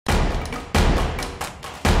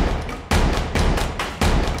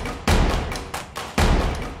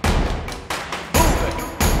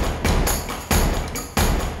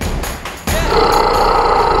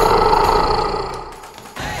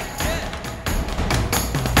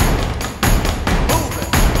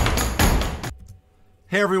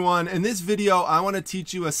Hey everyone, in this video I want to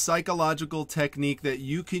teach you a psychological technique that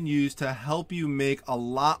you can use to help you make a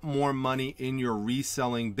lot more money in your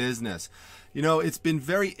reselling business. You know, it's been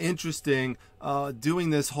very interesting doing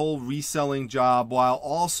this whole reselling job while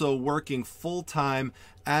also working full-time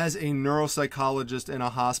as a neuropsychologist in a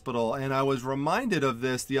hospital. And I was reminded of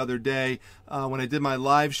this the other day when I did my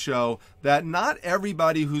live show, that not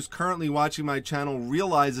everybody who's currently watching my channel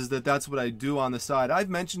realizes that that's what I do on the side. I've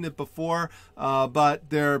mentioned it before, but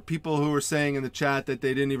there are people who were saying in the chat that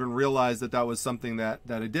they didn't even realize that that was something that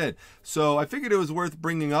I did. So I figured it was worth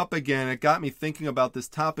bringing up again. It got me thinking about this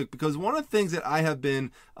topic because one of the things that I have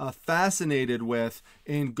been fascinated with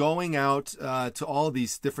in going out to all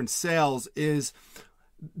these different sales is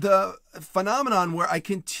the phenomenon where I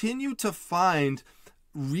continue to find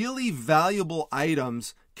really valuable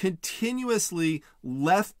items continuously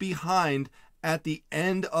left behind at the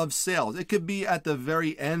end of sales. It could be at the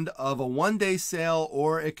very end of a one-day sale,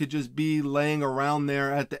 or it could just be laying around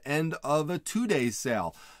there at the end of a two-day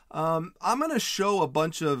sale. I'm going to show a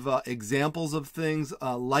bunch of examples of things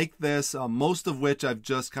like this, most of which I've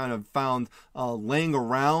just kind of found laying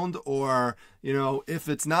around, or, you know, if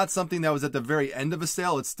it's not something that was at the very end of a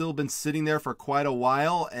sale, it's still been sitting there for quite a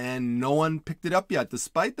while and no one picked it up yet,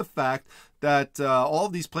 despite the fact that all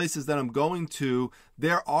of these places that I'm going to,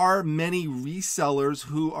 there are many resellers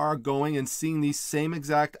who are going and seeing these same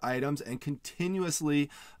exact items and continuously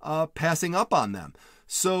passing up on them.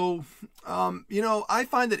 So, you know, I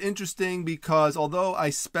find it interesting because although I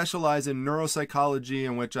specialize in neuropsychology,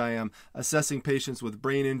 in which I am assessing patients with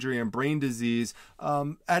brain injury and brain disease,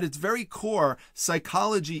 at its very core,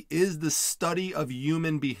 psychology is the study of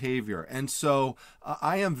human behavior. And so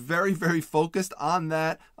I am very, very focused on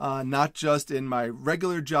that, not just in my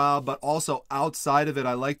regular job, but also outside of it.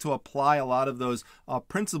 I like to apply a lot of those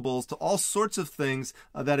principles to all sorts of things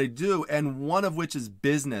that I do, and one of which is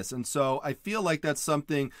business. And so I feel like that's something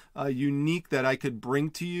unique that I could bring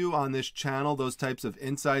to you on this channel, those types of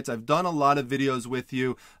insights. I've done a lot of videos with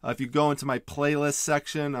you. If you go into my playlist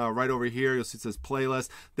section right over here, you'll see it says playlist.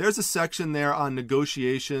 There's a section there on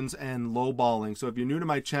negotiations and lowballing. So if you're new to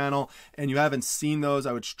my channel and you haven't seen those,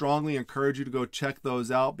 I would strongly encourage you to go check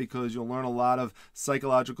those out, because you'll learn a lot of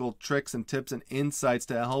psychological tricks and tips and insights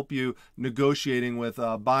to help you negotiating with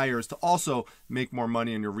buyers to also make more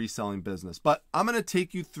money in your reselling business. But I'm going to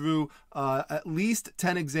take you through at least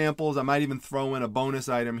 10 examples. I might even throw in a bonus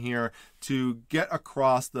item here to get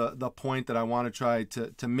across the point that I want to try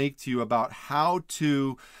to make to you about how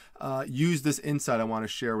to use this insight I want to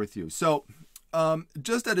share with you. So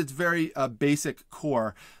just at its very basic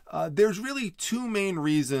core, there's really two main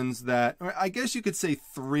reasons that, or I guess you could say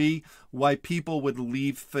three, why people would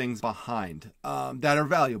leave things behind that are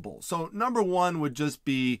valuable. So number one would just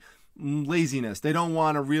be laziness. They don't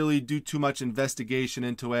want to really do too much investigation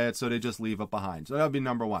into it, so they just leave it behind. So that would be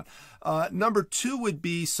number one. Number two would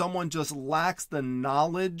be someone just lacks the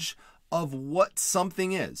knowledge of what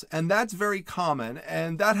something is, and that's very common,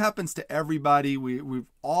 and that happens to everybody. We've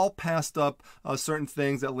all passed up certain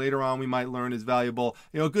things that later on we might learn is valuable.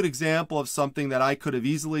 You know, a good example of something that I could have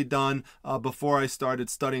easily done before I started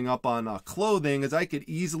studying up on clothing is I could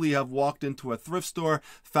easily have walked into a thrift store,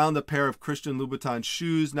 found a pair of Christian Louboutin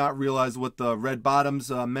shoes, not realized what the red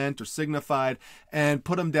bottoms meant or signified, and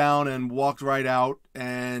put them down and walked right out,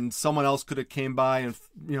 and someone else could have came by and,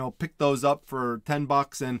 you know, picked those up for 10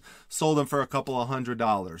 bucks and sold them for a couple of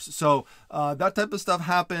 $100s. So that type of stuff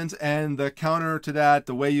happens, and the counter to that,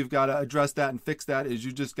 the way you've got to address that and fix that, is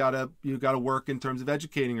you got to work in terms of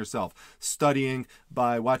educating yourself, studying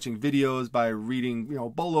by watching videos, by reading, you know,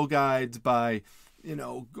 bolo guides, by, you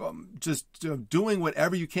know, just doing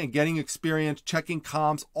whatever you can, getting experience, checking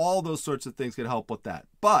comps, all those sorts of things can help with that.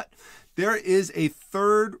 But there is a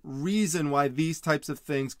third reason why these types of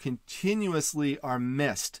things continuously are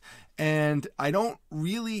missed, and I don't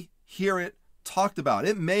really hear it talked about.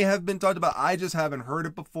 It may have been talked about, I just haven't heard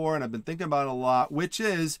it before, and I've been thinking about it a lot, which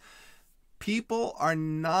is people are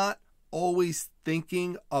not always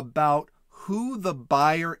thinking about who the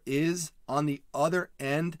buyer is on the other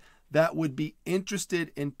end that would be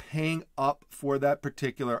interested in paying up for that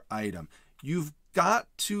particular item. You've got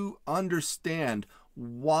to understand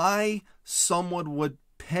why someone would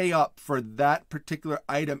pay up for that particular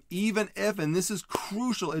item, even if, and this is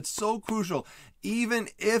crucial, it's so crucial, even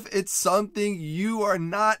if it's something you are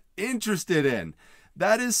not interested in.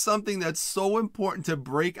 That is something that's so important to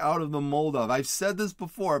break out of the mold of. I've said this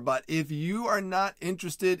before, but if you are not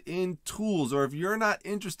interested in tools, or if you're not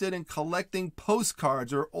interested in collecting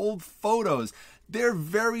postcards or old photos, there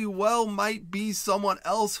very well might be someone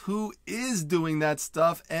else who is doing that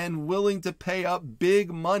stuff and willing to pay up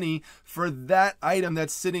big money for that item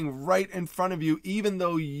that's sitting right in front of you, even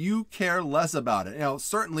though you care less about it. You know,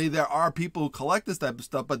 certainly there are people who collect this type of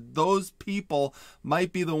stuff, but those people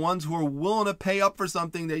might be the ones who are willing to pay up for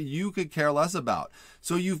something that you could care less about.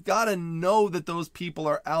 So you've got to know that those people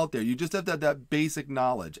are out there. You just have to have that basic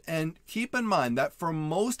knowledge. And keep in mind that for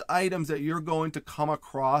most items that you're going to come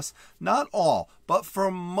across, not all, but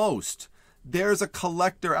for most, there's a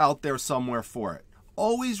collector out there somewhere for it.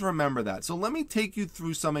 Always remember that. So let me take you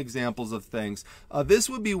through some examples of things. This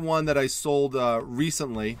would be one that I sold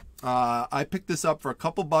recently. I picked this up for a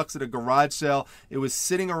couple bucks at a garage sale. It was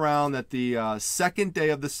sitting around at the second day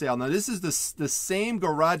of the sale. Now this is the same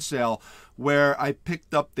garage sale where I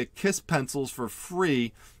picked up the Kiss pencils for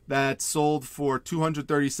free that sold for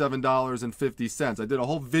 $237.50. I did a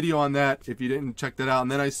whole video on that if you didn't check that out. And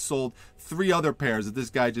then I sold 3 other pairs that this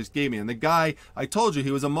guy just gave me. And the guy, I told you,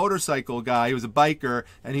 he was a motorcycle guy. He was a biker,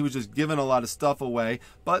 and he was just giving a lot of stuff away.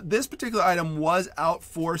 But this particular item was out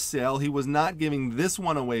for sale. He was not giving this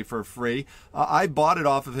one away for free. I bought it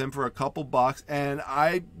off of him for a couple bucks, and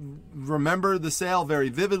I remember the sale very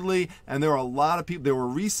vividly. And there were a lot of people. There were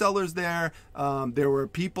resellers there. There were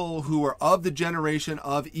people who were of the generation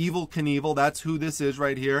of Evel Knievel. That's who this is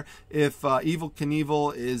right here. If Evel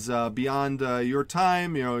Knievel is beyond your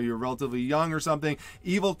time, you know, you're relatively young or something.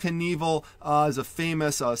 Evel Knievel is a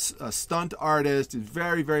famous stunt artist. He's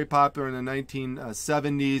very, very popular in the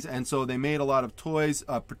 1970s, and so they made a lot of toys,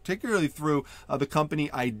 particularly through the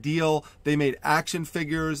company Ideal. They made action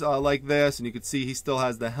figures like this, and you can see he still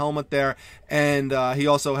has the helmet there, and he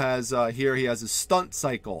also has here he has a stunt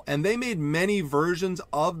cycle, and they made many versions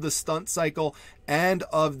of the stunt cycle and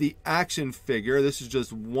of the action figure. This is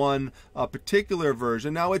just one particular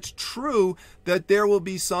version. Now, it's true that there will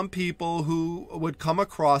be some people who would come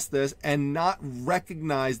across this and not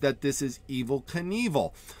recognize that this is Evel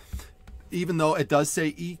Knievel. Even though it does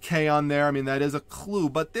say EK on there, I mean, that is a clue,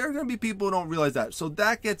 but there are going to be people who don't realize that. So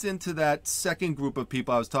that gets into that second group of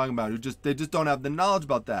people I was talking about who they just don't have the knowledge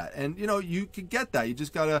about that. And, you know, you could get that. You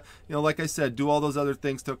just got to, you know, like I said, do all those other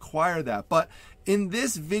things to acquire that. But in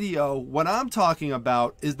this video, what I'm talking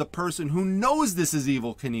about is the person who knows this is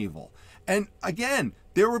Evel Knievel. And again,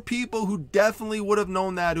 there were people who definitely would have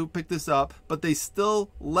known that who picked this up, but they still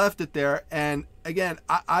left it there. And again,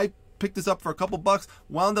 I picked this up for a couple bucks,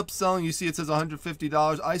 wound up selling, you see it says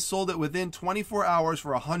 $150. I sold it within 24 hours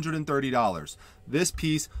for $130. This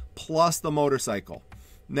piece plus the motorcycle.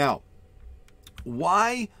 Now,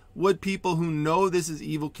 why would people who know this is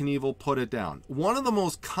Evel Knievel put it down? One of the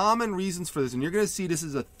most common reasons for this, and you're going to see this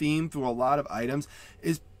is a theme through a lot of items,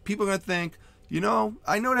 is people are going to think, you know,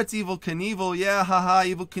 I know that's Evel Knievel. Yeah, haha,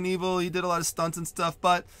 Evel Knievel. He did a lot of stunts and stuff,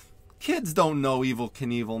 but kids don't know Evel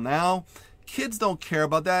Knievel now. Kids don't care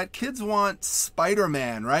about that. Kids want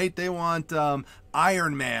Spider-Man, right? They want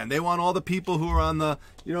Iron Man. They want all the people who are on the,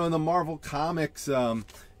 you know, in the Marvel Comics,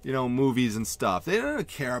 you know, movies and stuff. They don't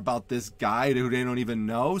care about this guy who they don't even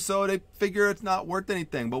know, so they figure it's not worth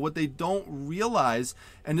anything. But what they don't realize,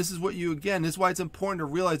 and this is what you, again, this is why it's important to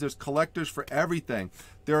realize there's collectors for everything.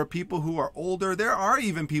 There are people who are older. There are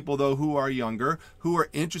even people, though, who are younger, who are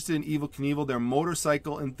interested in Evel Knievel. They're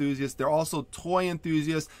motorcycle enthusiasts. They're also toy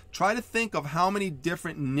enthusiasts. Try to think of how many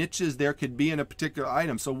different niches there could be in a particular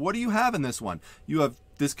item. So what do you have in this one? You have,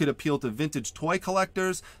 this could appeal to vintage toy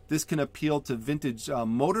collectors. This can appeal to vintage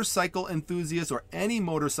motorcycle enthusiasts or any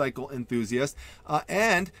motorcycle enthusiast.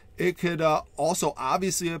 And it could also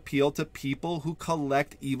obviously appeal to people who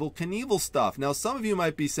collect Evel Knievel stuff. Now, some of you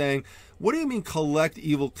might be saying, what do you mean collect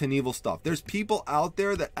Evel Knievel stuff? There's people out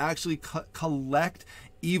there that actually collect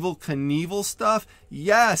Evel Knievel stuff?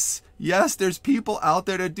 Yes, there's people out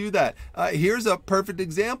there that do that. Here's a perfect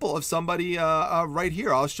example of somebody right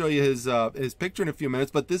here. I'll show you his picture in a few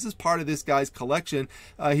minutes, but this is part of this guy's collection.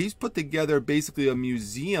 He's put together basically a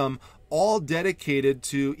museum all dedicated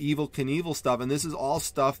to Evel Knievel stuff, and this is all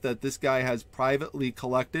stuff that this guy has privately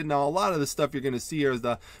collected. Now, a lot of the stuff you're going to see here is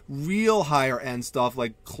the real higher end stuff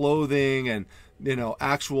like clothing and, you know,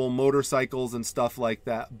 actual motorcycles and stuff like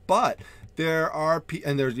that. But there are,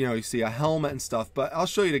 and there's, you know, you see a helmet and stuff, but I'll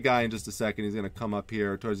show you the guy in just a second. He's going to come up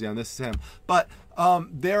here towards the end. This is him. But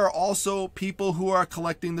there are also people who are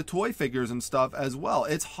collecting the toy figures and stuff as well.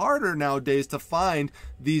 It's harder nowadays to find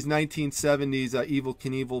these 1970s Evel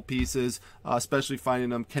Knievel pieces, especially finding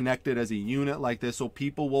them connected as a unit like this. So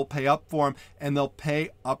people will pay up for them, and they'll pay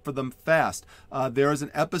up for them fast. There is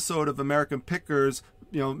an episode of American Pickers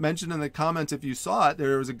mention in the comments if you saw it,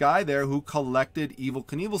 there was a guy there who collected Evel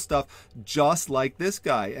Knievel stuff just like this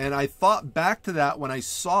guy. And I thought back to that when I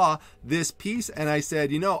saw this piece, and I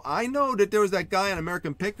said, I know that there was that guy on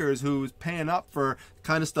American Pickers who was paying up for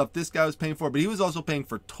kind of stuff this guy was paying for, but he was also paying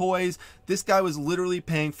for toys. This guy was literally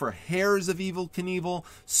paying for hairs of Evel Knievel,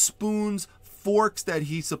 spoons, forks that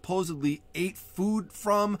he supposedly ate food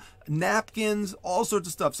from, napkins, all sorts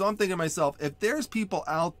of stuff. So I'm thinking to myself, if there's people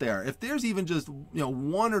out there, if there's even just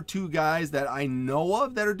one or two guys that I know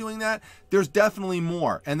of that are doing that, there's definitely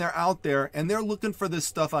more, and they're out there and they're looking for this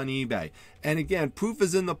stuff on eBay. And again, proof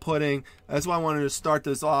is in the pudding. That's why I wanted to start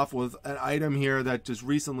this off with an item here that just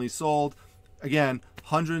recently sold. Again,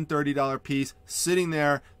 $130 piece, sitting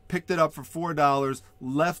there, picked it up for $4,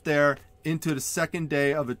 left there into the second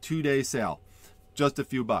day of a 2-day sale. Just a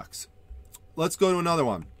few bucks. Let's go to another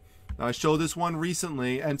one. Now, I showed this one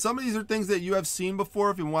recently, and some of these are things that you have seen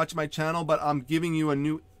before if you've been watching my channel, but I'm giving you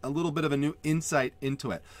a little bit of a new insight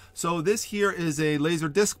into it. So this here is a laser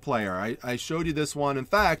disc player. I showed you this one. In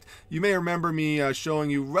fact, you may remember me showing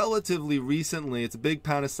you relatively recently, it's a big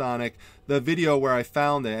Panasonic, the video where I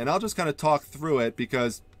found it. And I'll just kind of talk through it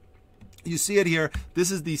because you see it here.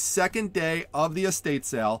 This is the second day of the estate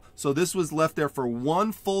sale. So this was left there for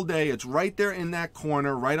one full day. It's right there in that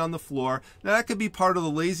corner, right on the floor. Now that could be part of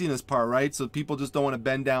the laziness part, right? So people just don't want to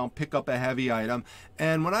bend down, pick up a heavy item.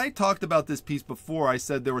 And when I talked about this piece before, I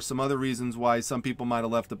said there were some other reasons why some people might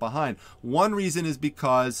have left it behind. One reason is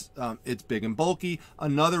because it's big and bulky.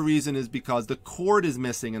 Another reason is because the cord is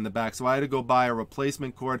missing in the back. So I had to go buy a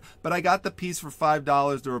replacement cord, but I got the piece for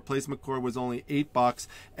 $5. The replacement cord was only $8,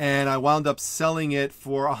 and I wound up selling it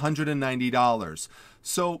for $190.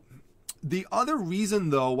 So the other reason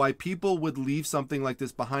though why people would leave something like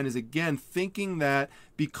this behind is, again, thinking that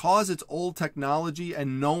because it's old technology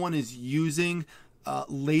and no one is using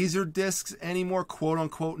laser discs anymore, quote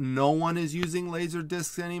unquote, no one is using laser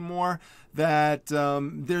discs anymore, that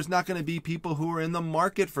there's not going to be people who are in the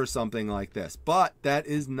market for something like this. But that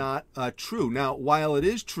is not true. Now, while it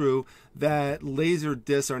is true that laser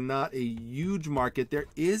discs are not a huge market, there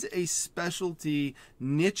is a specialty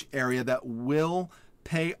niche area that will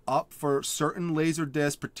pay up for certain laser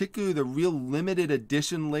discs, particularly the real limited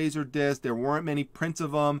edition laser discs. There weren't many prints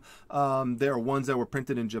of them. There are ones that were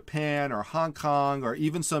printed in Japan or Hong Kong, or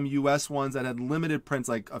even some US ones that had limited prints,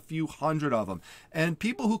 like a few hundred of them. And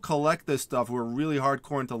people who collect this stuff, who are really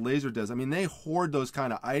hardcore into laser discs, I mean, they hoard those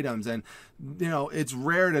kind of items, and it's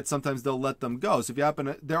rare that sometimes they'll let them go. So if you happen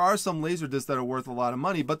to, there are some laser discs that are worth a lot of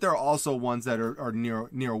money, but there are also ones that are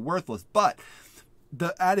near worthless. But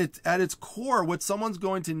at its core, what someone's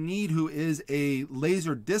going to need who is a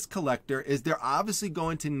laser disc collector is they're obviously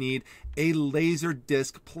going to need a laser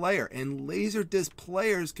disc player, and laser disc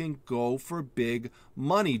players can go for big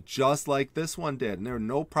money, just like this one did. And there are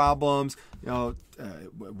no problems. It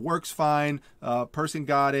works fine. Person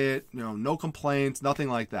got it. No complaints, nothing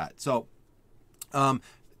like that. So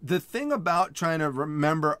the thing about trying to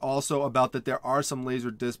remember also about that, there are some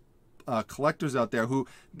laser disc collectors out there who,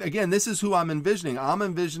 again, this is who I'm envisioning. I'm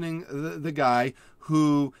envisioning the guy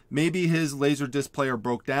who maybe his laser disc player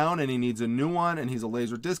broke down and he needs a new one, and he's a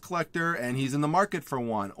laser disc collector and he's in the market for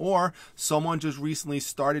one. Or someone just recently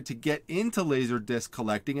started to get into laser disc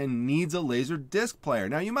collecting and needs a laser disc player.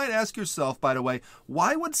 Now you might ask yourself, by the way,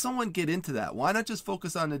 why would someone get into that? Why not just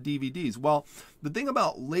focus on the DVDs? Well, the thing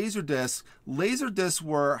about laser discs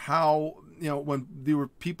were how, when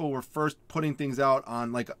people were first putting things out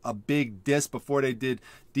on like a big disc before they did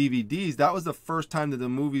DVDs, that was the first time that the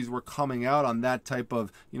movies were coming out on that type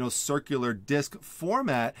of circular disc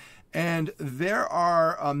format. And there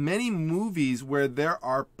are many movies where there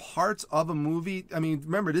are parts of a movie. I mean,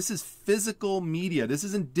 remember, this is physical media. This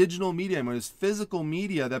isn't digital media anymore. It's physical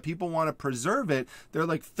media that people want to preserve it. They're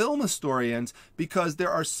like film historians, because there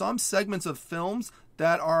are some segments of films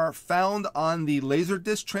that are found on the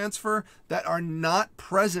Laserdisc transfer that are not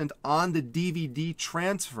present on the DVD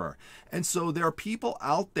transfer. And so there are people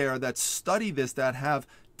out there that study this, that have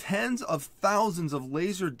tens of thousands of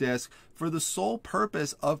Laserdiscs for the sole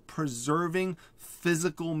purpose of preserving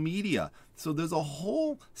physical media. So there's a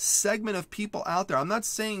whole segment of people out there. I'm not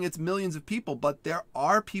saying it's millions of people, but there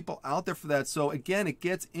are people out there for that. So again, it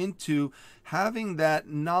gets into having that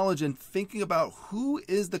knowledge and thinking about who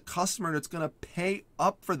is the customer that's going to pay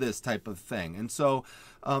up for this type of thing. And so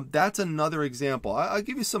that's another example. I'll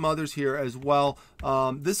give you some others here as well.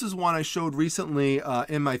 This is one I showed recently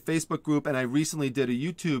in my Facebook group, and I recently did a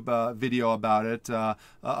YouTube video about it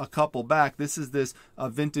a couple back. This is this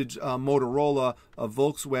vintage Motorola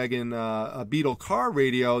Volkswagen Beetle car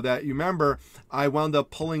radio that, you remember, I wound up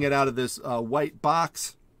pulling it out of this white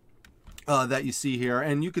box that you see here,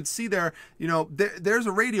 and you could see there, you know, there's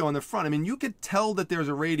a radio in the front. I mean, you could tell that there's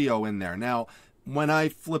a radio in there. Now, when I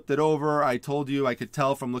flipped it over, I told you I could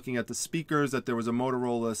tell from looking at the speakers that there was a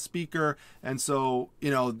Motorola speaker, and so, you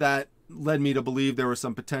know, that led me to believe there was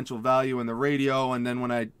some potential value in the radio. And then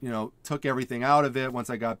when I, you know, took everything out of it, once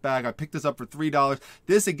I got back, I picked this up for $3.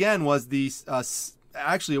 This again was the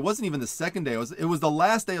actually, it wasn't even the second day. It was the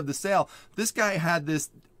last day of the sale. This guy had this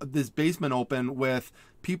basement open with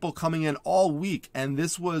people coming in all week, and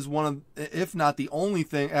this was one of, if not the only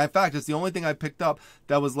thing, in fact, it's the only thing I picked up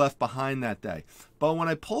that was left behind that day. But when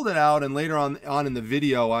I pulled it out, and later on in the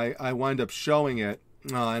video, I wind up showing it,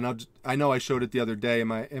 and I know I showed it the other day in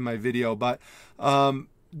my video, but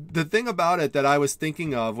the thing about it that I was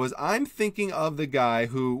thinking of was, I'm thinking of the guy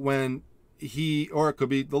who, when he, or it could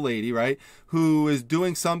be the lady, right, who is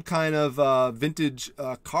doing some kind of vintage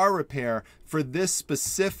car repair for this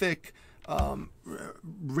specific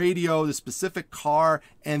radio, the specific car,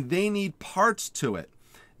 and they need parts to it.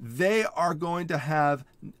 They are going to have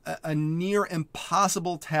a near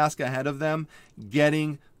impossible task ahead of them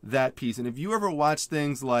getting that piece. And if you ever watch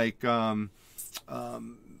things like the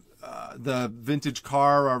vintage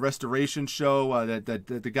car restoration show that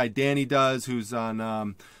the guy Danny does, who's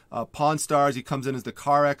on Pawn Stars, he comes in as the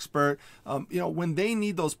car expert. You know, when they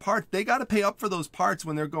need those parts, they got to pay up for those parts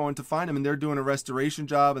when they're going to find them, and they're doing a restoration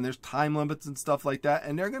job, and there's time limits and stuff like that,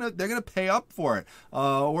 and they're gonna pay up for it.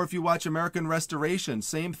 Or if you watch American Restoration,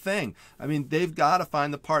 same thing. I mean, they've got to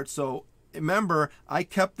find the parts. So remember, I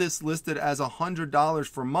kept this listed as $100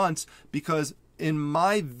 for months, because in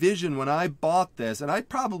my vision when I bought this, and I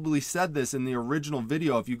probably said this in the original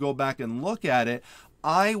video, if you go back and look at it,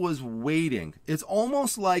 I was waiting. It's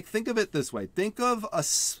almost like, think of it this way. Think of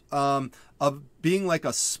being like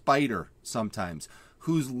a spider sometimes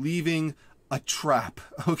who's leaving a trap,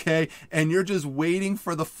 okay? And you're just waiting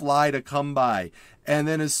for the fly to come by. And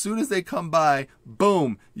then as soon as they come by,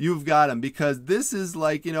 boom, you've got them. Because this is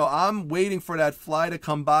like, you know, I'm waiting for that fly to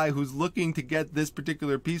come by who's looking to get this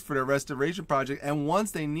particular piece for their restoration project. And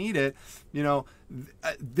once they need it, you know,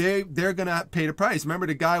 they're going to pay the price. Remember,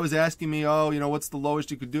 the guy was asking me, oh, you know, what's the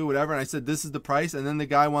lowest you could do, whatever. And I said, this is the price. And then the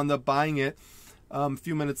guy wound up buying it a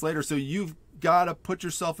few minutes later. So you've got to put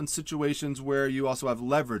yourself in situations where you also have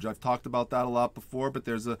leverage. I've talked about that a lot before, but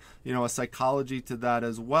there's a, you know, a psychology to that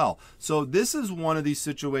as well. So this is one of these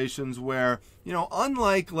situations where, you know,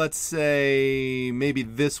 unlike, let's say, maybe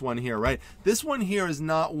this one here, right? This one here is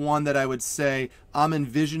not one that I would say I'm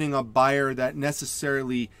envisioning a buyer that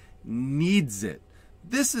necessarily needs it.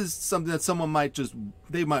 This is something that someone might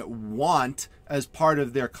they might want as part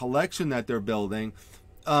of their collection that they're building.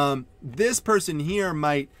 This person here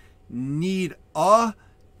might need a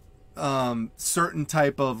certain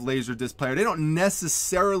type of laser disc player. They don't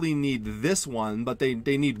necessarily need this one, but they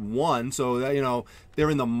need one, so that, you know, they're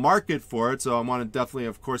in the market for it. So I want to definitely,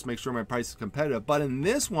 of course, make sure my price is competitive. But in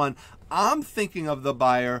this one, I'm thinking of the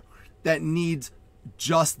buyer that needs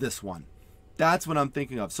just this one. That's what I'm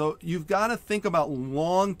thinking of. So you've got to think about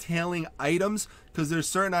long tailing items, because there's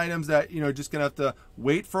certain items that, you know, just gonna have to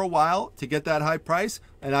wait for a while to get that high price.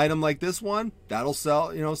 An item like this one, that'll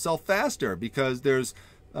sell, you know, sell faster, because there's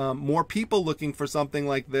more people looking for something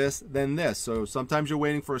like this than this. So sometimes you're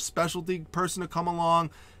waiting for a specialty person to come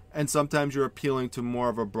along, and sometimes you're appealing to more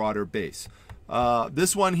of a broader base.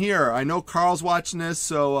 This one here, I know Carl's watching this,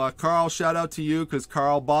 so Carl, shout out to you, because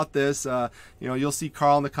Carl bought this. You know, you'll see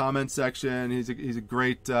Carl in the comment section. He's a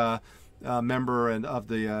great member of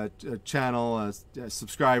the channel,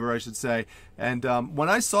 subscriber, I should say. And when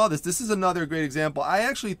I saw this is another great example. I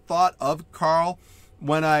actually thought of Carl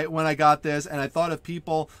when I got this, and I thought of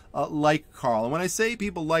people like Carl. And when I say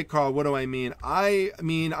people like Carl, what do I mean?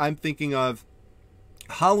 I'm thinking of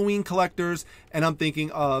Halloween collectors, and I'm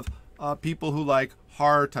thinking of people who like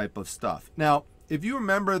horror type of stuff. Now, if you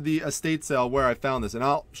remember the estate sale where I found this, and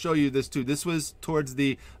I'll show you this too. This was towards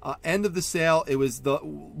the end of the sale. It was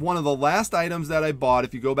one of the last items that I bought,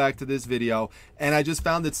 if you go back to this video, and I just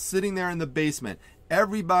found it sitting there in the basement.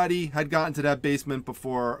 Everybody had gotten to that basement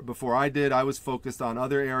before I did. I was focused on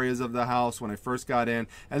other areas of the house when I first got in,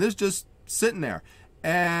 and it's just sitting there.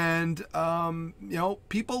 And you know,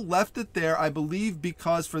 people left it there, I believe,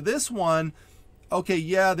 because for this one, okay,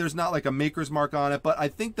 yeah, there's not like a maker's mark on it, but I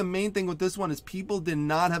think the main thing with this one is people did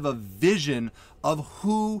not have a vision of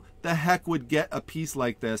who the heck would get a piece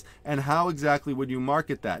like this, and how exactly would you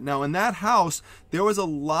market that. Now, in that house, there was a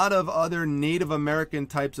lot of other Native American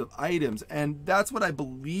types of items, and that's what I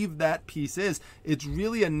believe that piece is. It's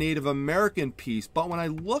really a Native American piece, but when I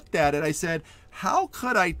looked at it, I said, how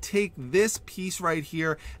could I take this piece right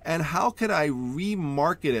here, and how could I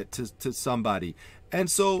remarket it to somebody? And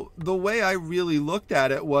so the way I really looked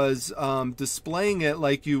at it was displaying it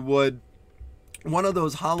like you would one of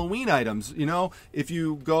those Halloween items. You know, if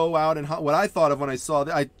you go out and what I thought of when I saw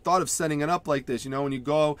that, I thought of setting it up like this. You know, when you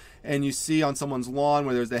go and you see on someone's lawn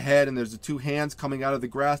where there's the head and there's the two hands coming out of the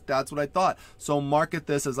grass, that's what I thought. So market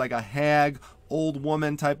this as like a hag, old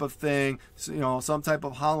woman type of thing, you know, some type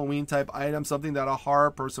of Halloween type item, something that a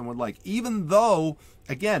horror person would like. Even though,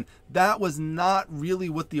 again, that was not really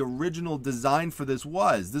what the original design for this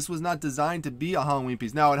was. This was not designed to be a Halloween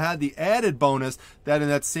piece. Now, it had the added bonus that in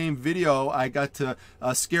that same video, I got to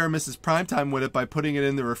scare Mrs. Primetime with it by putting it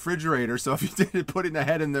in the refrigerator. So if you did it, putting the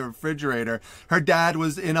head in the refrigerator, her dad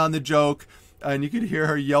was in on the joke, and you could hear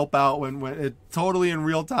her yelp out when it totally in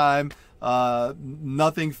real time.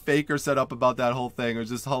 Nothing fake or set up about that whole thing. It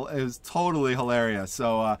was totally hilarious.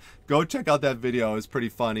 So go check out that video. It's pretty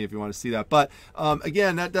funny if you want to see that. But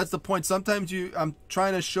again, that's the point. Sometimes I'm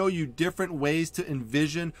trying to show you different ways to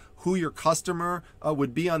envision who your customer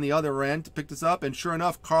would be on the other end to pick this up. And sure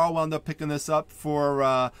enough, Carl wound up picking this up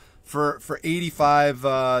for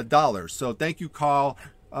 $85. So thank you, Carl,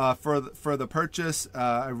 for the purchase.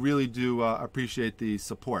 I really do appreciate the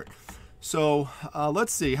support. So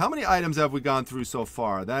let's see, how many items have we gone through so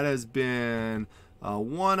far? That has been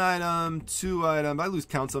 1 item, 2 items. I lose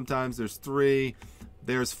count sometimes. There's 3,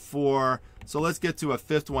 there's 4. So let's get to a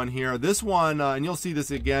 5th one here. This one, and you'll see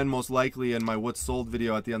this again most likely in my what's sold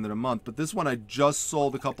video at the end of the month, but this one I just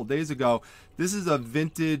sold a couple days ago. This is a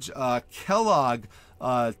vintage Kellogg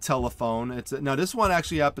telephone. Now this one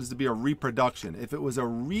actually happens to be a reproduction. If it was a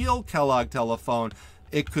real Kellogg telephone,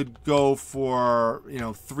 it could go for, you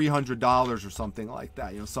know, $300 or something like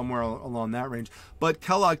that, you know, somewhere along that range. But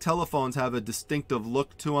Kellogg telephones have a distinctive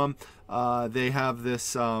look to them. They have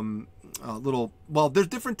this little, well, there's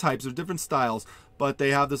different types, there's different styles, but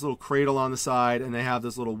they have this little cradle on the side and they have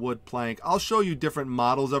this little wood plank. I'll show you different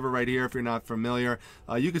models of it right here if you're not familiar.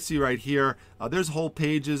 You can see right here, there's whole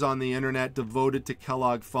pages on the internet devoted to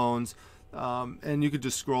Kellogg phones. And you could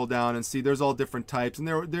just scroll down and see there's all different types, and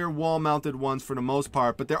they're wall-mounted ones for the most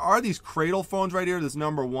part, but there are these cradle phones right here. This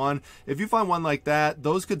 #1, if you find one like that,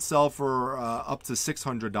 those could sell for up to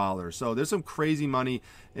 $600. So there's some crazy money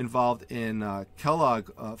involved in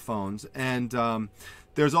Kellogg phones. And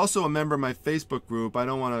there's also a member of my Facebook group. I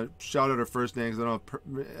don't want to shout out her first name because I don't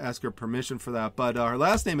ask her permission for that, but her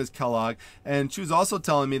last name is Kellogg, and she was also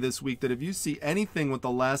telling me this week that if you see anything with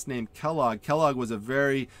the last name Kellogg, Kellogg was a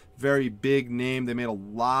very big name. They made a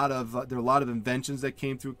lot of there are a lot of inventions that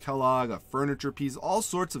came through Kellogg, a furniture piece, all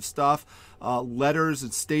sorts of stuff, letters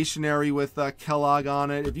and stationery with Kellogg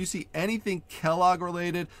on it. If you see anything Kellogg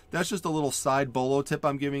related, that's just a little side bolo tip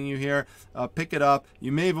I'm giving you here. Pick it up.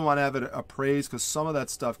 You may even want to have it appraised because some of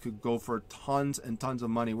that stuff could go for tons and tons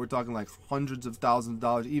of money. We're talking like hundreds of thousands of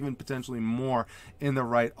dollars, even potentially more in the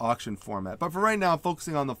right auction format. But for right now, I'm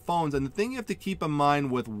focusing on the phones. And the thing you have to keep in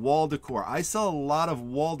mind with wall decor, I sell a lot of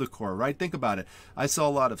wall decor, right? Think about it. I sell a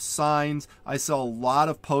lot of signs. I sell a lot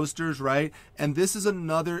of posters, right? And this is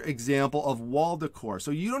another example of wall decor. So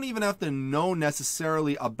you don't even have to know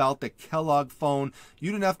necessarily about the Kellogg phone.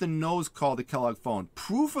 You don't have to know it's called a Kellogg phone.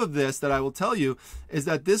 Proof of this that I will tell you is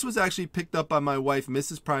that this was actually picked up by my wife,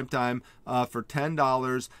 Mrs. Primetime, for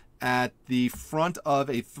 $10 at the front of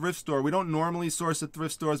a thrift store. We don't normally source at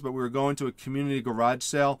thrift stores, but we were going to a community garage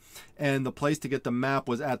sale, and the place to get the map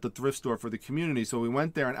was at the thrift store for the community. So we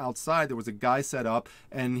went there, and outside there was a guy set up,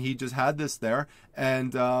 and he just had this there,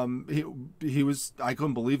 and he was, I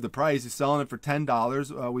couldn't believe the price. He's selling it for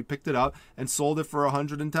 $10. We picked it up and sold it for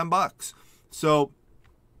 $110. So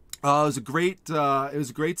it was a great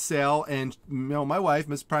sale, and you know, my wife,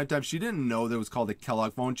 Miss Primetime, she didn't know that it was called a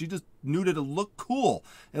Kellogg phone. She just knew that it looked cool.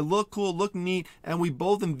 It looked cool, looked neat, and we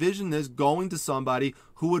both envisioned this going to somebody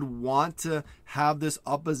who would want to have this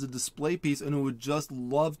up as a display piece and who would just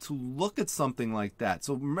love to look at something like that.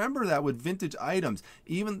 So remember that with vintage items,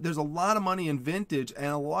 even there's a lot of money in vintage, and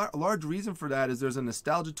a large reason for that is there's a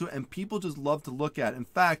nostalgia to it, and people just love to look at it. In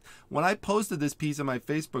fact, when I posted this piece in my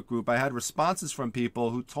Facebook group, I had responses from people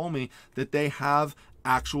who told me that they have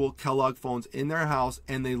actual Kellogg phones in their house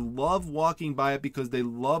and they love walking by it because they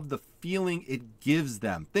love the feeling it gives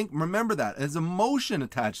them. Remember that. There's emotion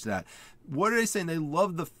attached to that. What are they saying? They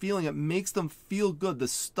love the feeling. It makes them feel good. The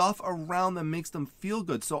stuff around them makes them feel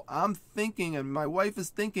good. So I'm thinking, and my wife is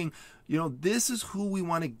thinking, you know, this is who we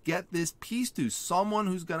want to get this piece to. Someone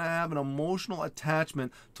who's going to have an emotional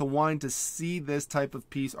attachment to wanting to see this type of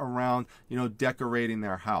piece around, you know, decorating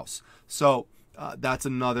their house. So that's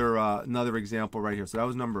another example right here. So that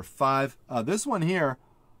was number 5. This one here,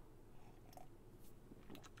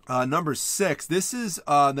 Number 6, this is the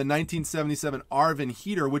 1977 Arvin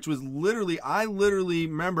heater, which was I literally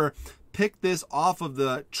remember picked this off of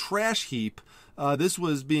the trash heap. This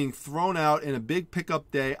was being thrown out in a big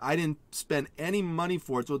pickup day. I didn't spend any money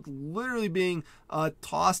for it, so it's literally being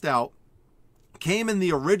tossed out. Came in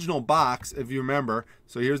the original box, if you remember.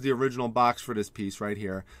 So here's the original box for this piece right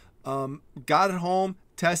here. Got it home,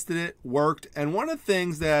 tested it, worked. And one of the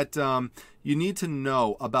things that you need to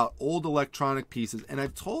know about old electronic pieces, and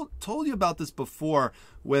I've told you about this before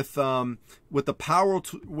with the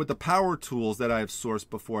power tools that I have sourced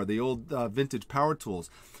before, the old vintage power tools,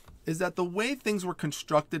 is that the way things were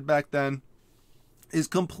constructed back then is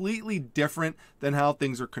completely different than how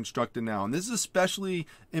things are constructed now. And this is especially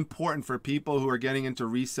important for people who are getting into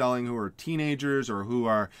reselling, who are teenagers or who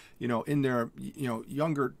are, in their,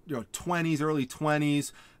 younger, 20s, early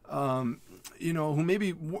 20s, who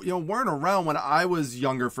maybe, weren't around when I was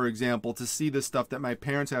younger, for example, to see the stuff that my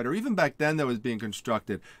parents had, or even back then that was being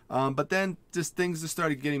constructed. But then just things just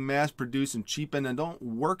started getting mass produced and cheapened and don't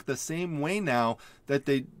work the same way now that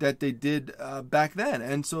they did back then.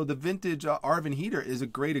 And so the vintage Arvin heater is a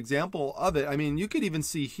great example of it. I mean, you could even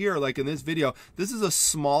see here, like in this video, this is a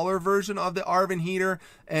smaller version of the Arvin heater.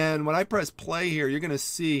 And when I press play here, you're going to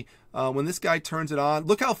see when this guy turns it on,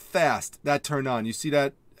 look how fast that turned on. You see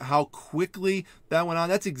that? How quickly that went on.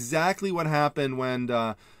 That's exactly what happened when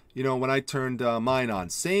when I turned mine on.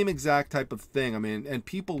 Same exact type of thing. I mean, and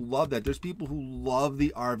people love that. There's people who love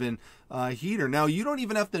the Arvin heater. Now, you don't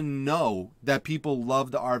even have to know that people love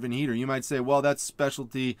the Arvin heater. You might say, well, that's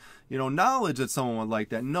specialty, knowledge that someone would like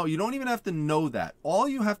that. No, you don't even have to know that. All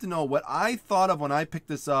you have to know, what I thought of when I picked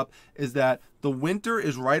this up, is that the winter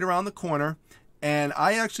is right around the corner, and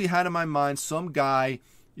I actually had in my mind some guy.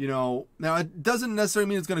 Now it doesn't necessarily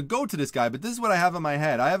mean it's going to go to this guy, but this is what I have in my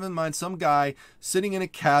head. I have in mind some guy sitting in a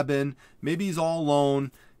cabin. Maybe he's all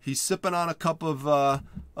alone. He's sipping on a cup of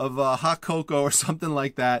hot cocoa or something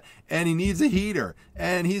like that, and he needs a heater.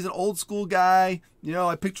 And he's an old school guy.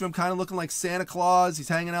 I picture him kind of looking like Santa Claus. He's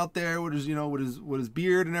hanging out there with his, with his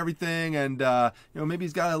beard and everything, and maybe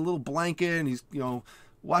he's got a little blanket, and he's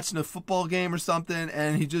watching a football game or something,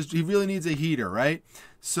 and he really needs a heater, right?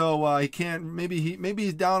 So he can't, maybe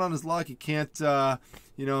he's down on his luck. He can't,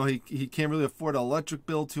 he can't really afford an electric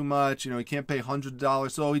bill too much. He can't pay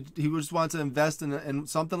 $100. So he just wants to invest in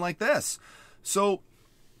something like this. So,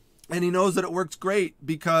 and he knows that it works great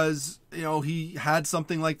because, he had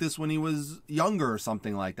something like this when he was younger or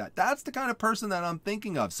something like that. That's the kind of person that I'm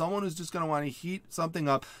thinking of. Someone who's just going to want to heat something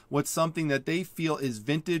up with something that they feel is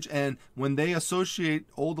vintage. And when they associate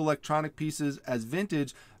old electronic pieces as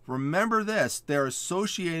vintage, remember this, they're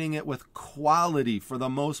associating it with quality for the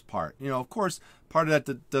most part. Of course, part of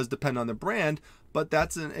that does depend on the brand, but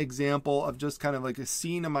that's an example of just kind of like a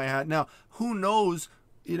scene in my head. Now, who knows,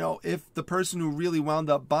 if the person who really wound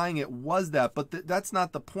up buying it was that, but that's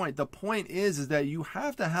not the point. The point is that you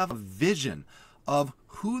have to have a vision of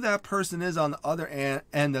who that person is on the other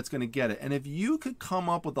end that's going to get it. And if you could come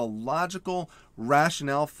up with a logical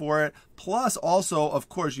rationale for it, plus also, of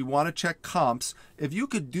course, you want to check comps. If you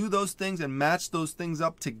could do those things and match those things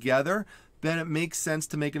up together, then it makes sense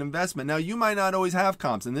to make an investment. Now, you might not always have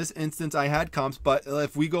comps. In this instance, I had comps, but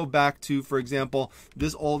if we go back to, for example,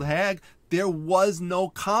 this old hag, there was no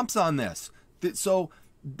comps on this. So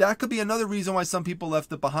that could be another reason why some people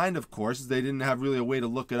left it behind, of course, is they didn't have really a way to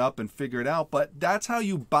look it up and figure it out. But that's how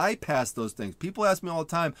you bypass those things. People ask me all the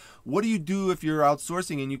time, what do you do if you're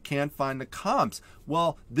outsourcing and you can't find the comps?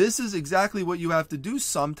 Well, this is exactly what you have to do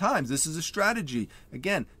sometimes. This is a strategy.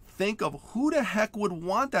 Again, think of who the heck would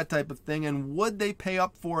want that type of thing and would they pay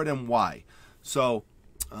up for it and why. So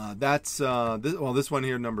that's this one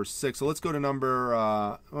here, number 6. So let's go to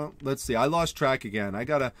number, let's see. I lost track again.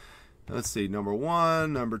 Let's see, number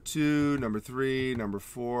 1, number 2, number 3, number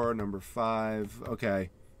 4, number 5. Okay,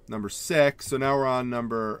 number 6. So now we're on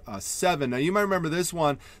number 7. Now you might remember this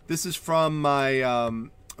one. This is from my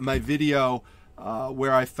my video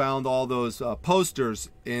where I found all those posters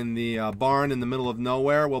in the barn in the middle of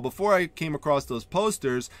nowhere. Well, before I came across those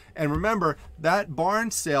posters, and remember that barn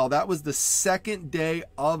sale, that was the second day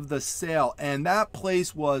of the sale, and that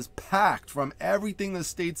place was packed from everything the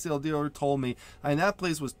estate sale dealer told me, and that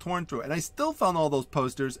place was torn through. And I still found all those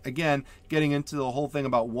posters. Again, getting into the whole thing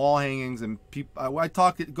about wall hangings and people.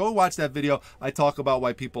 Go watch that video. I talk about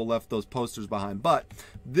why people left those posters behind. But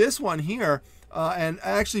this one here. And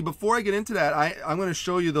actually, before I get into that, I'm going to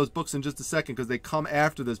show you those books in just a second because they come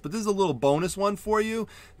after this. But this is a little bonus one for you.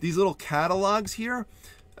 These little catalogs here.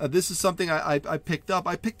 This is something I picked up.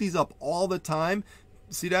 I pick these up all the time.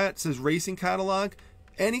 See that? It says racing catalog.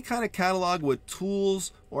 Any kind of catalog with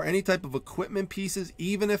tools, or any type of equipment pieces,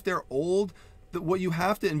 even if they're old, what you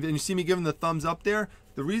have to, and you see me giving the thumbs up there,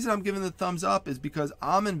 the reason I'm giving the thumbs up is because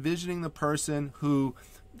I'm envisioning the person who,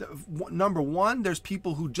 number one, there's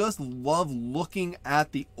people who just love looking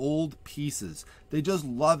at the old pieces. They just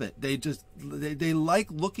love it. They like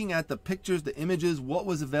looking at the pictures, the images, what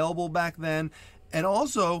was available back then. And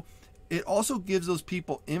also, it also gives those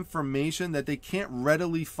people information that they can't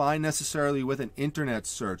readily find necessarily with an internet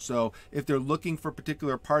search. So if they're looking for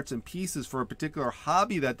particular parts and pieces for a particular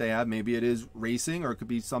hobby that they have, maybe it is racing or it could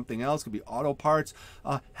be something else, it could be auto parts,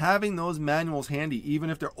 having those manuals handy, even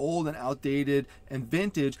if they're old and outdated and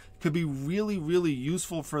vintage, could be really, really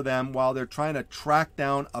useful for them while they're trying to track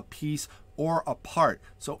down a piece or a part.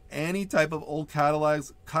 So any type of old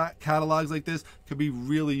catalogs like this could be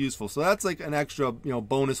really useful. So that's like an extra,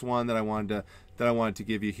 bonus one that I wanted to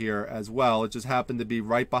give you here as well. It just happened to be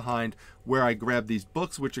right behind where I grabbed these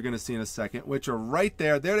books, which you're going to see in a second, which are right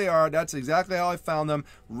there. There they are. That's exactly how I found them,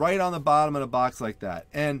 right on the bottom of the box like that.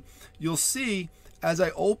 And you'll see as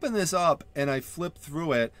I open this up and I flip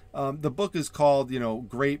through it, the book is called,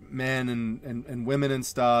 Great Men and Women and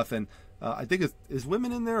stuff. And I think is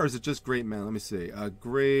women in there, or is it just great men? Let me see.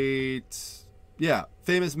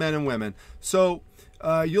 Famous men and women. So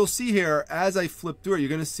you'll see here as I flip through it, you're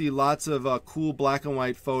going to see lots of cool black and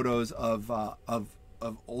white photos of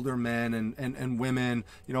older men and women,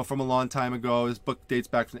 from a long time ago. This book dates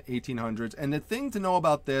back from the 1800s. And the thing to know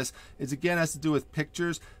about this is, again, has to do with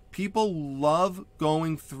pictures. People love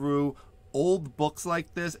going through old books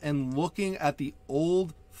like this and looking at the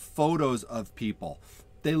old photos of people.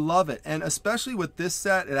 They love it. And especially with this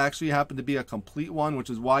set, it actually happened to be a complete one, which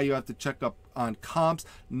is why you have to check up on comps,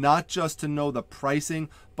 not just to know the pricing,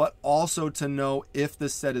 but also to know if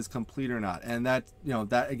this set is complete or not. And that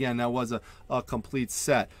was a complete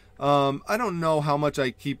set. I don't know how much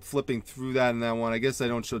I keep flipping through that in that one. I guess I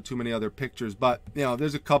don't show too many other pictures, but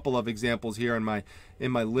there's a couple of examples here in my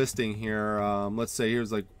listing here. Let's say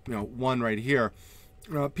here's one right here.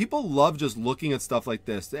 People love just looking at stuff like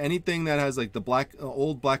this. Anything that has like the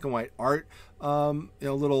old black and white art,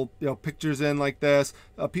 little pictures in like this.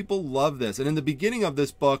 People love this. And in the beginning of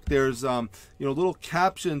this book, there's little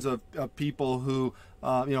captions of people who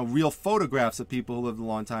real photographs of people who lived a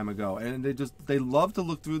long time ago, and they love to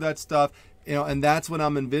look through that stuff. And that's what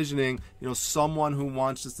I'm envisioning, someone who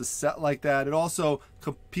wants just a set like that. It also,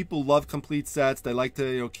 people love complete sets. They like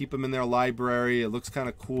to, keep them in their library. It looks kind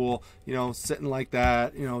of cool, sitting like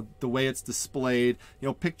that, the way it's displayed.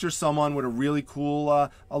 Picture someone with a really cool, a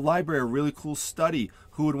library, a really cool study,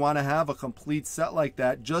 who would want to have a complete set like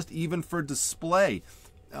that, just even for display.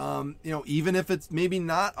 Even if it's maybe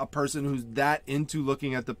not a person who's that into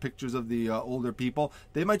looking at the pictures of the older people,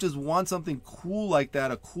 they might just want something cool like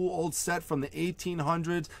that, a cool old set from the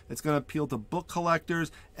 1800s. It's going to appeal to book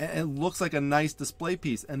collectors, and it looks like a nice display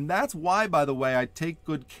piece. And that's why, by the way, I take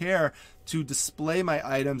good care to display my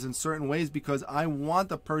items in certain ways, because I want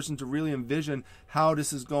the person to really envision how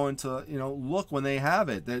this is going to, look when they have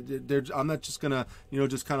it. I'm not just going to,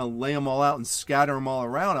 just kind of lay them all out and scatter them all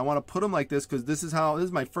around. I want to put them like this because this is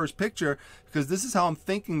my first picture, because this is how I'm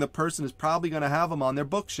thinking the person is probably going to have them on their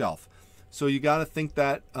bookshelf. So you got to think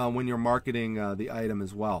that when you're marketing the item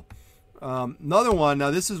as well. Another one,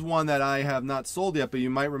 now this is one that I have not sold yet, but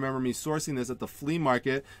you might remember me sourcing this at the flea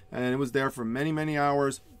market, and it was there for many, many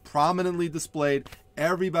hours, prominently displayed,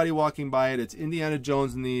 everybody walking by it. It's Indiana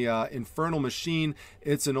Jones and the Infernal Machine.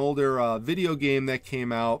 It's an older video game that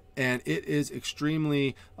came out, and it is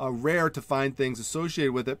extremely rare to find things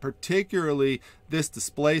associated with it, particularly this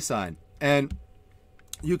display sign. And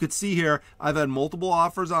you could see here, I've had multiple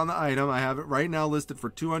offers on the item. I have it right now listed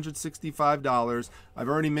for $265. I've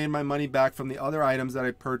already made my money back from the other items that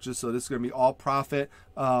I purchased, so this is going to be all profit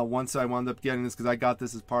once I wound up getting this, because I got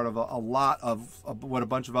this as part of a lot of a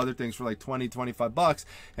bunch of other things for like 20, 25 bucks.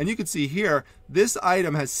 And you can see here, this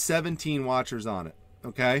item has 17 watchers on it,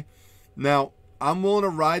 okay? Now, I'm willing to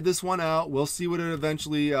ride this one out. We'll see what it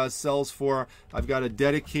eventually sells for. I've got a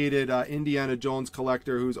dedicated Indiana Jones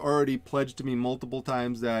collector who's already pledged to me multiple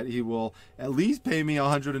times that he will at least pay me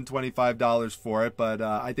 $125 for it, but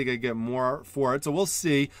I think I get more for it, so we'll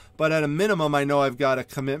see. But at a minimum, I know I've got a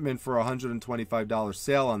commitment for a $125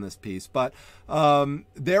 sale on this piece. But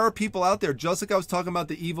there are people out there, just like I was talking about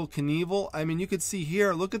the Evel Knievel. I mean, you could see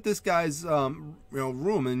here, look at this guy's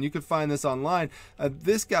room, and you could find this online.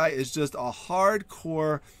 This guy is just a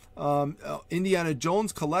hardcore Indiana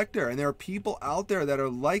Jones collector, and there are people out there that are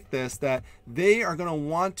like this, that they are going to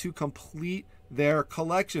want to complete their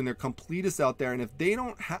collection, their completists out there. And if they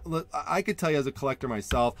don't have, I could tell you as a collector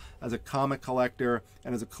myself, as a comic collector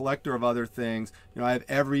and as a collector of other things, you know, I have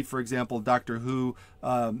every, for example, Doctor Who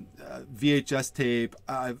VHS tape.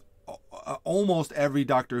 I've almost every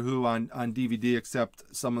Doctor Who on DVD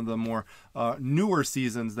except some of the more newer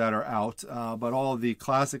seasons that are out, but all of the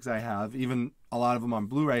classics I have, even a lot of them on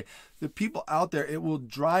Blu-ray. The people out there, it will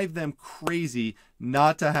drive them crazy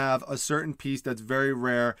not to have a certain piece that's very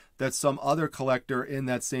rare that some other collector in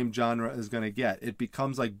that same genre is going to get. It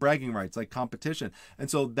becomes like bragging rights, like competition. And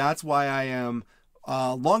so that's why I am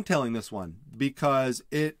long-tailing this one, because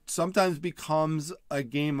it sometimes becomes a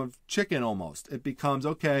game of chicken almost. It becomes,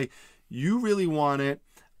 okay, you really want it,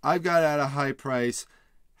 I've got it at a high price.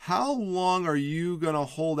 How long are you going to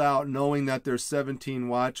hold out knowing that there's 17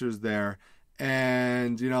 watchers there?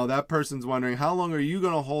 And, you know, that person's wondering, how long are you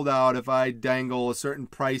going to hold out if I dangle a certain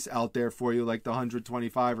price out there for you, like the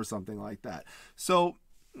 125 or something like that? So,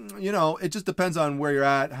 you know, it just depends on where you're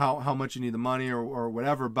at, how much you need the money or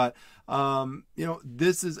whatever. But, you know,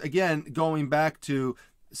 this is, again, going back to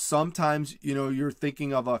sometimes, you know, you're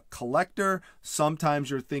thinking of a collector. Sometimes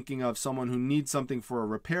you're thinking of someone who needs something for a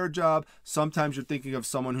repair job. Sometimes you're thinking of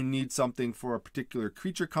someone who needs something for a particular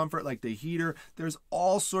creature comfort, like the heater. There's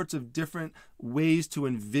all sorts of different ways to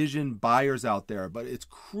envision buyers out there, but it's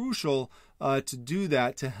crucial to do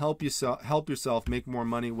that to help yourself make more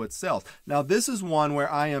money with sales. Now, this is one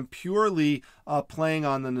where I am purely playing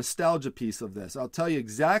on the nostalgia piece of this. I'll tell you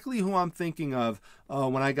exactly who I'm thinking of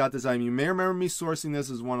when I got this item. You may remember me sourcing this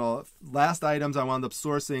as one of the last items I wound up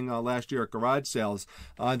sourcing last year at garage sales.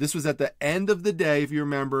 This was at the end of the day, if you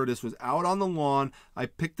remember. This was out on the lawn. I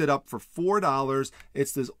picked it up for $4.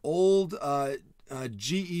 It's this old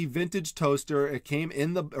GE vintage toaster. It came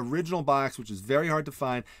in the original box, which is very hard to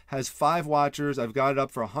find. Has 5 watchers. I've got it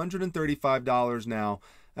up for $135 now.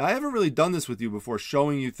 And I haven't really done this with you before,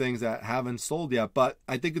 showing you things that haven't sold yet, but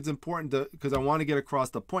I think it's important to, because I want to get across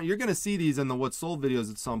the point. You're going to see these in the What Sold videos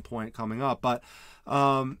at some point coming up, but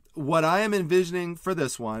what I am envisioning for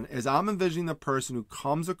this one is I'm envisioning the person who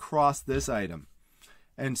comes across this item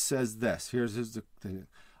and says this. Here's his,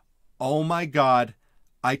 oh my God,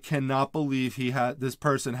 I cannot believe this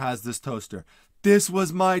person has this toaster. This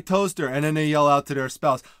was my toaster. And then they yell out to their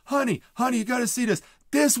spouse, honey, you got to see this.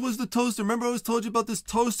 This was the toaster. Remember I always told you about this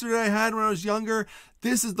toaster that I had when I was younger?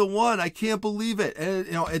 This is the one. I can't believe it. And,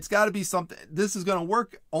 you know, it's got to be something. This is going to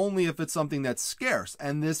work only if it's something that's scarce.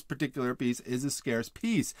 And this particular piece is a scarce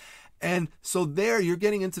piece. And so there you're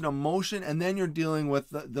getting into the emotion, and then you're dealing with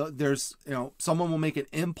there's, you know, someone will make an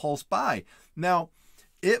impulse buy. Now,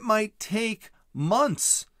 it might take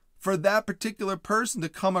months for that particular person to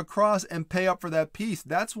come across and pay up for that piece.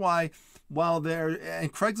 That's why, while there,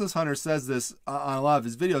 and Craigslist Hunter says this on a lot of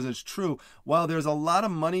his videos, and it's true, while there's a lot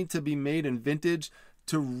of money to be made in vintage,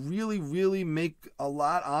 to really make a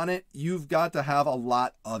lot on it, you've got to have a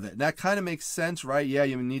lot of it. And that kind of makes sense, right? Yeah,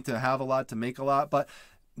 you need to have a lot to make a lot, but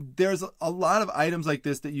there's a lot of items like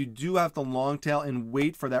this that you do have to long tail and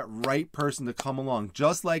wait for that right person to come along.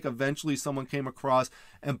 Just like eventually someone came across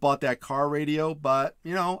and bought that car radio, but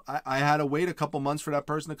you know, I had to wait a couple months for that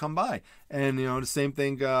person to come by. And you know, the same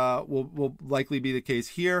thing will likely be the case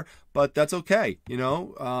here, but that's okay. You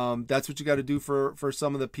know, that's what you got to do for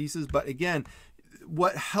some of the pieces. But again,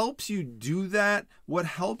 what helps you do that, what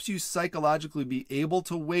helps you psychologically be able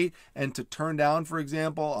to wait and to turn down, for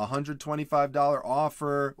example, a $125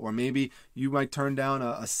 offer, or maybe you might turn down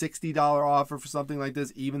a $60 offer for something like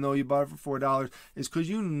this, even though you bought it for $4, is because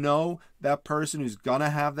you know that person who's going to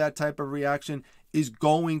have that type of reaction is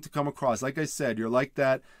going to come across. Like I said, you're like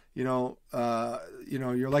that, you're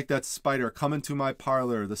like that spider, come into my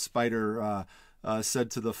parlor, the spider said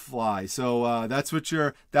to the fly. So that's what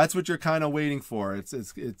you're kind of waiting for. It's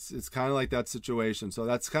kind of like that situation. So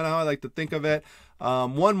that's kind of how I like to think of it.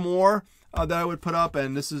 One more that I would put up,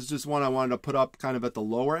 and this is just one I wanted to put up kind of at the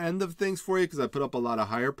lower end of things for you, because I put up a lot of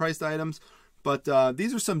higher priced items. But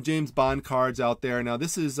these are some James Bond cards out there. Now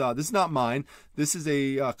this is not mine. This is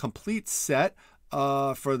a complete set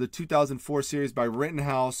for the 2004 series by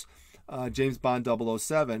Rittenhouse, James Bond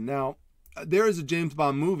 007. Now, there is a James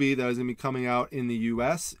Bond movie that is going to be coming out in the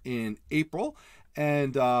U.S. in April,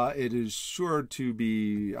 and it is sure to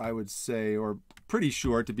be, I would say, or pretty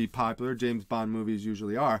sure to be popular. James Bond movies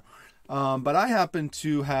usually are. But I happen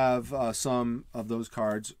to have some of those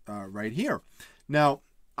cards right here. Now,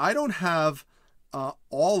 I don't have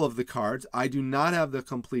all of the cards. I do not have the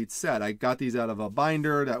complete set. I got these out of a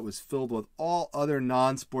binder that was filled with all other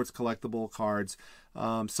non-sports collectible cards.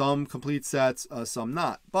 Some complete sets, some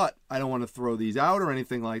not. But I don't want to throw these out or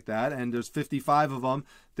anything like that. And there's 55 of them.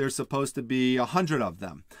 There's supposed to be 100 of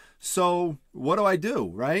them. So what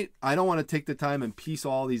do, right? I don't want to take the time and piece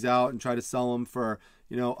all these out and try to sell them for,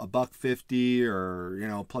 you know, $1.50 or, you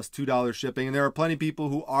know, plus $2 shipping. And there are plenty of people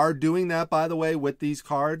who are doing that, by the way, with these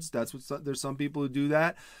cards. There's some people who do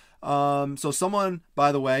that. So someone,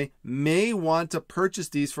 by the way, may want to purchase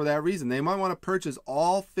these for that reason. They might want to purchase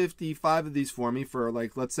all 55 of these for me for,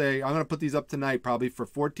 like, let's say I'm going to put these up tonight probably for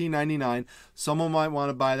 $14.99. Someone might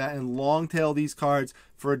want to buy that and long tail these cards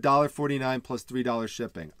for $1.49 plus $3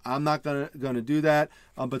 shipping. I'm not going to do that,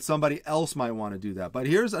 but somebody else might want to do that. But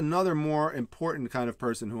here's another more important kind of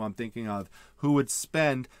person who I'm thinking of who would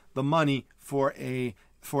spend the money for an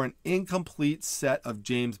incomplete set of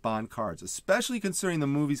James Bond cards, especially considering the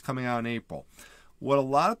movies coming out in April. What a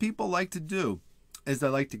lot of people like to do is they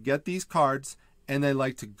like to get these cards and they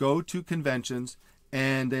like to go to conventions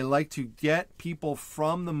and they like to get people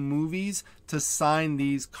from the movies to sign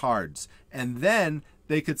these cards. And then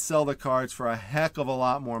they could sell the cards for a heck of a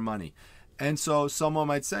lot more money. And so someone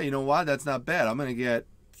might say, you know what, that's not bad. I'm going to get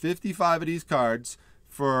 55 of these cards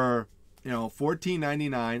for, you know,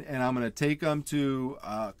 $14.99, and I'm going to take them to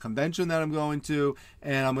a convention that I'm going to,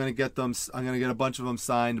 and I'm going to get a bunch of them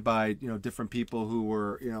signed by, you know, different people who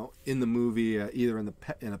were, you know, in the movie, either in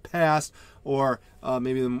the past or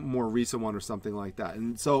maybe the more recent one or something like that.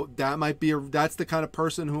 And so that might be that's the kind of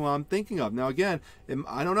person who I'm thinking of. Now again,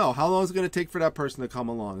 I don't know how long is it going to take for that person to come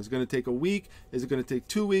along. Is it going to take a week? Is it going to take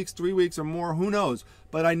 2 weeks, 3 weeks, or more? Who knows?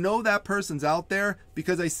 But I know that person's out there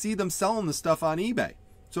because I see them selling the stuff on eBay.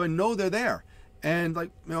 So I know they're there. And,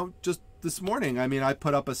 like, you know, just this morning, I mean, I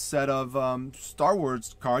put up a set of Star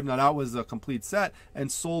Wars cards. Now, that was a complete set and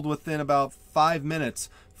sold within about 5 minutes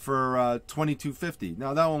for $22.50.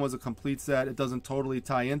 Now, that one was a complete set. It doesn't totally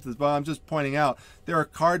tie into this, but I'm just pointing out there are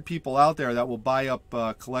card people out there that will buy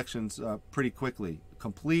up collections pretty quickly,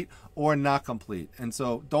 complete or not complete. And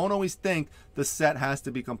so don't always think the set has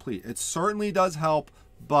to be complete. It certainly does help,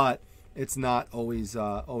 but it's not always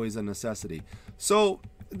a necessity. So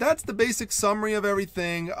that's the basic summary of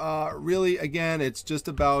everything. Really, again, it's just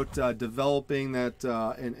about developing that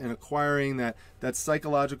and acquiring that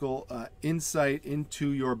psychological insight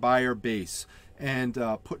into your buyer base, and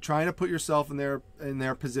trying to put yourself in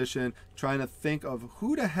their position, trying to think of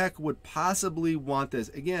who the heck would possibly want this.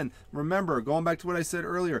 Again, remember, going back to what I said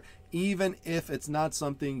earlier, even if it's not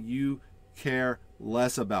something you care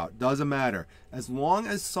less about, doesn't matter, as long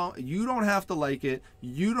as you don't have to like it,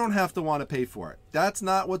 you don't have to want to pay for it. That's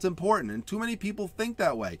not what's important, and too many people think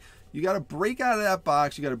that way. You got to break out of that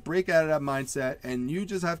box, you got to break out of that mindset, and you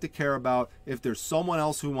just have to care about if there's someone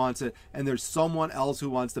else who wants it and there's someone else who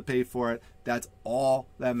wants to pay for it. That's all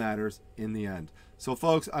that matters in the end. So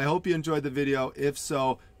folks, I hope you enjoyed the video. If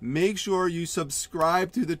so, make sure you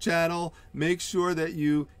subscribe to the channel. Make sure that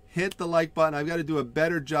you hit the like button. I've got to do a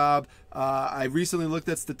better job. I recently looked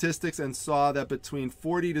at statistics and saw that between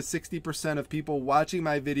 40 to 60% of people watching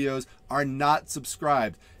my videos are not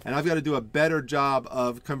subscribed. And I've got to do a better job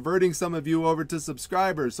of converting some of you over to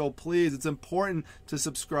subscribers. So please, it's important to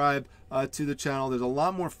subscribe to the channel. There's a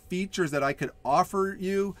lot more features that I could offer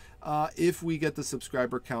you if we get the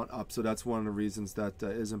subscriber count up. So that's one of the reasons that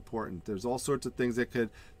is important. There's all sorts of things that could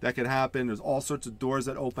happen. There's all sorts of doors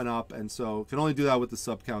that open up, and so can only do that with the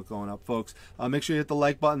sub count going up, folks. Make sure you hit the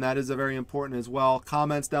like button. That is very important as well.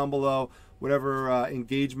 Comments down below, whatever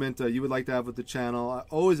engagement you would like to have with the channel. I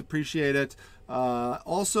always appreciate it.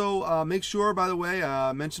 Also, make sure, by the way,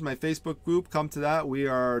 I mentioned my Facebook group. Come to that. We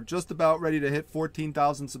are just about ready to hit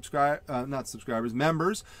 14,000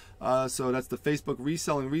 members. So that's the Facebook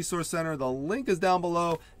Reselling Resource Center. The link is down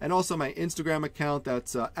below, and also my Instagram account.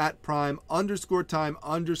 That's at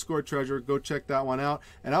 @prime_time_treasure. Go check that one out,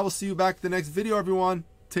 and I will see you back at the next video, everyone.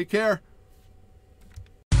 Take care.